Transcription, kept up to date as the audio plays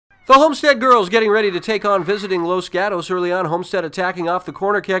The Homestead girls getting ready to take on visiting Los Gatos. Early on, Homestead attacking off the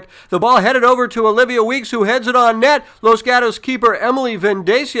corner kick. The ball headed over to Olivia Weeks, who heads it on net. Los Gatos keeper Emily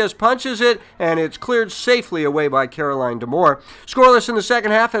VINDASIUS punches it, and it's cleared safely away by Caroline DAMORE. Scoreless in the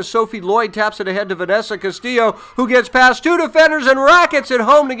second half as Sophie LLOYD taps it ahead to VANESSA Castillo, who gets past two defenders and rockets it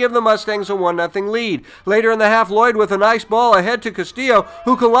home to give the Mustangs a 1-0 lead. Later in the half, LLOYD with a nice ball ahead to Castillo,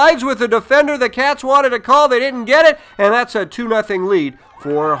 who collides with the defender. The Cats wanted a call, they didn't get it, and that's a 2-0 lead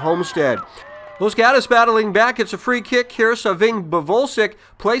for Homestead. Los Gatos battling back. It's a free kick here. BIVOLCIC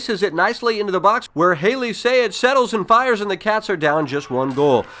places it nicely into the box where SAICH settles and fires, and the Cats are down just one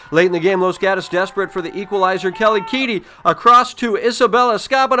goal. Late in the game, Los Gatos desperate for the equalizer. KEADY across to Isabella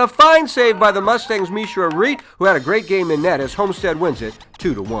Scott, but a fine save by the Mustangs' MISHRA REET, who had a great game in net as Homestead wins it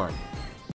 2-1.